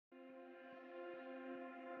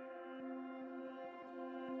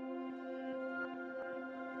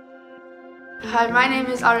Hi, my name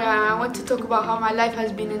is Arya and I want to talk about how my life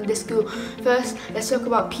has been in this school. First, let's talk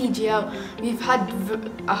about PGL. We've had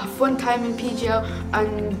a fun time in PGL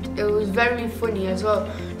and it was very funny as well.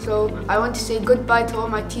 So I want to say goodbye to all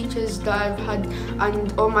my teachers that I've had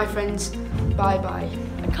and all my friends. Bye bye.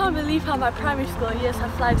 I can't believe how my primary school years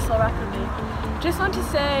have flown so rapidly. Just want to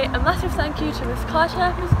say a massive thank you to Miss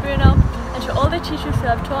Carter, Miss Bruno and to all the teachers who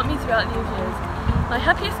have taught me throughout these years. My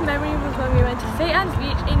happiest memory was when we went to St. Anne's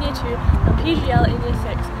Beach in Year 2 and PGL in Year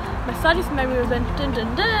 6. My saddest memory was when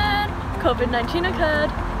COVID-19 occurred.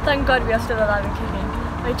 Thank God we are still alive and kicking.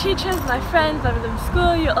 My teachers, my friends, my rhythm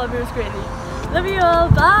school, you all miss greatly. Love you all,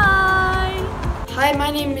 bye! Hi, my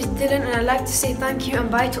name is Dylan and I'd like to say thank you and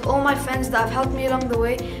bye to all my friends that have helped me along the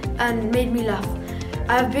way and made me laugh.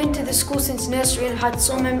 I have been to the school since nursery and had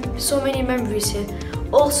so many memories here.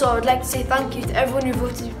 Also, I would like to say thank you to everyone who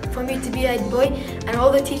voted for me to be a boy and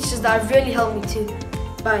all the teachers that have really helped me too.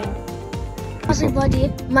 Bye.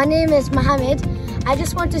 Everybody, my name is Mohammed. I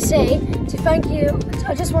just want to say thanks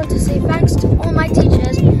to all my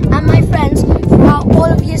teachers and my friends throughout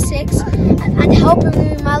all of Year 6 and helping me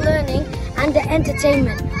with my learning and the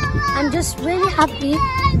entertainment. I'm just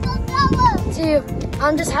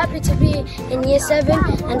happy to be in Year 7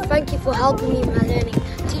 and thank you for helping me with my learning,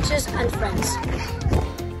 teachers and friends.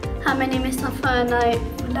 Hi, my name is Safa and I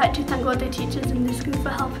would like to thank all the teachers in this school for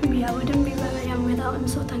helping me. I wouldn't be where I am without them,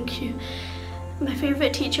 so thank you. My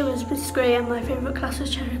favourite teacher was Miss Gray and my favourite class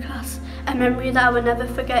was Cherry Class. A memory that I will never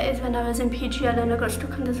forget is when I was in PGL and I got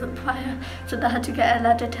stuck on the zip fire, so I had to get a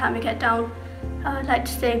ladder to help me get down. I would like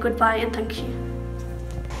to say goodbye and thank you.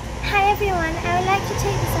 Hi everyone, I would like to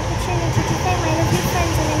take this opportunity to thank my lovely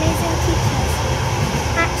friends and amazing teachers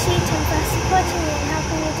at Cheetham for supporting me and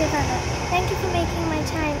helping me develop. Thank you for making my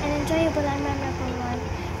time an enjoyable and memorable one.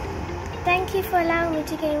 Thank you for allowing me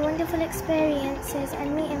to gain wonderful experiences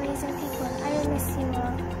and meet amazing people. I will miss you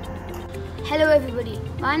all. Hello everybody,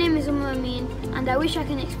 my name is Amin and I wish I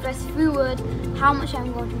can express through words how much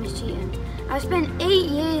I'm going to miss Cheetham. I've spent 8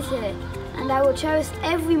 years here and I will cherish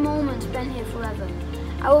every moment spent here forever.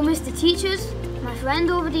 I will miss the teachers, my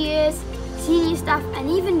friends over the years, senior staff and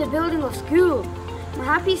even the building of school. My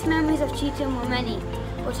happiest memories of Cheetham were many,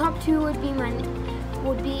 but top 2 would be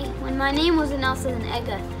when my name was announced as an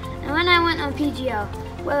Egger and when I went on PGL,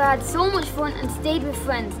 where I had so much fun and stayed with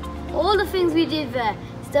friends. All the things we did there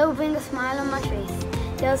still bring a smile on my face.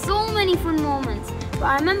 There are so many fun moments, but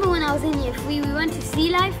I remember when I was in Year 3 we went to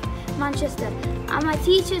Sea Life, Manchester, and my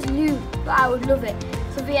teachers knew that I would love it.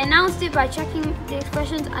 So they announced it by checking the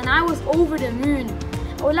expressions and I was over the moon.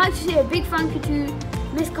 I would like to say a big thank you to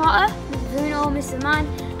Miss Carter, Miss Bruno, Miss Aman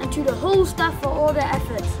and to the whole staff for all their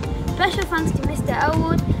efforts. Special thanks to Mr.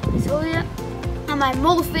 Elwood, Miss Hoya and my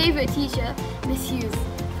most favourite teacher, Miss Hughes.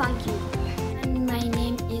 Thank you. And my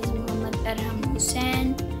name is Muhammad Arham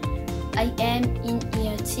Hussain. I am in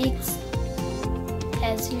Year 6,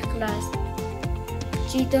 Hazel Class.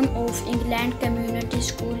 Cheetham of England Community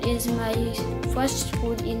School is my first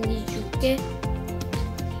school in the UK.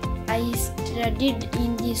 I studied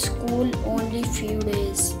in the school only few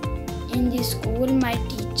days. In the school, my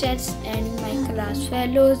teachers and my class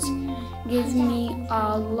fellows give me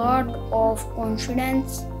a lot of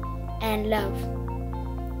confidence and love.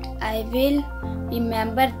 I will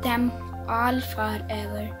remember them all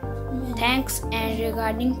forever. Thanks and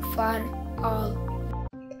regarding for all.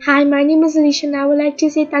 Hi, my name is Alicia and I would like to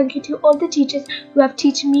say thank you to all the teachers who have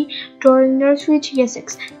taught me during nursery to Year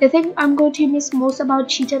 6. The thing I'm going to miss most about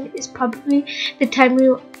Cheetham is probably the time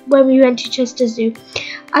when we went to Chester Zoo.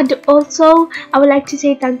 And also, I would like to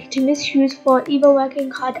say thank you to Miss Hughes for even working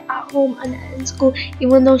hard at home and in school.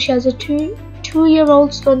 Even though she has a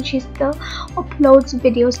two-year-old son, she still uploads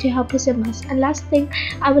videos to help us in maths. And last thing,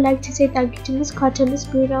 I would like to say thank you to Miss Carter, Miss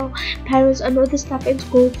Bruno, parents and all the staff in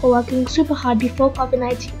school for working super hard before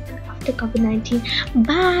COVID-19 and after COVID-19.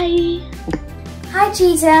 Bye! Hi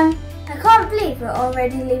Cheetham, I can't believe we're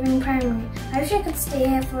already leaving primary. I wish I could stay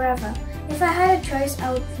here forever. If I had a choice,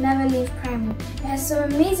 I would never leave primary. It has some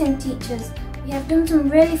amazing teachers. We have done some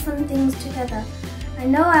really fun things together. I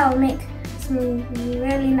know I will make some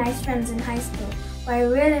really nice friends in high school, but I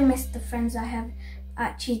really miss the friends I have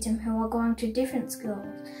at Cheetham who are going to different schools.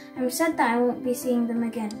 I'm sad that I won't be seeing them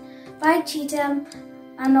again. Bye Cheetham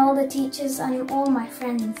and all the teachers and all my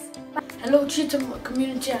friends. Bye. Hello Cheetham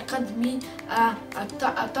Community Academy.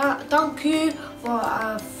 Thank you for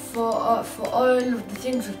all of the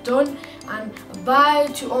things we've done, and bye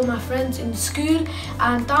to all my friends in school,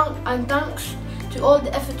 and thanks to all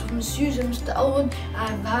the effort of Miss Hughes and Mr. Elwood.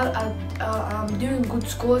 I'm doing good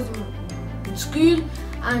scores in school,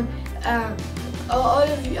 and all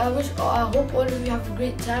of you, I hope all of you have a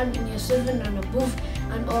great time in year 7 and above,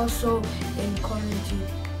 and also in community.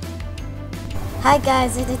 Hi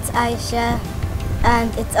guys, it's Aisha,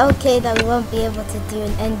 and it's okay that we won't be able to do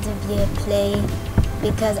an end of year play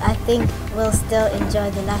because I think we'll still enjoy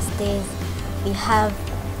the last days we have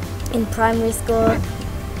in primary school.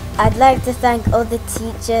 I'd like to thank all the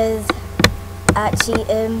teachers at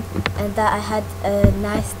Cheetham and that I had a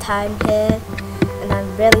nice time here, and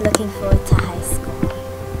I'm really looking forward to high school.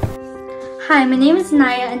 Hi, my name is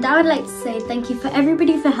Naya, and I would like to say thank you for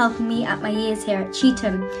everybody for helping me at my years here at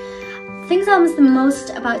Cheetham. Things I miss the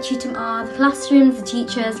most about Cheetham are the classrooms, the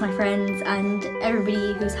teachers, my friends, and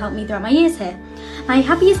everybody who's helped me throughout my years here. My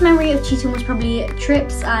happiest memory of Cheetham was probably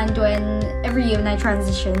trips and every year when I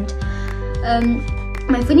transitioned.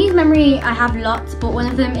 My funniest memory, I have lots, but one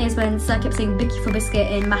of them is when Sir kept saying Bicky for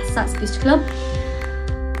Biscuit in Maths Stats Booster Club.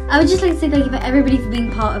 I would just like to say thank you for everybody for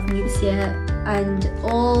being part of me this year and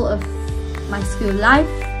all of my school life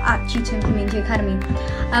at Cheetham Community Academy.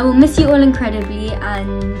 I will miss you all incredibly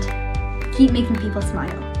and keep making people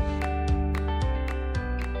smile.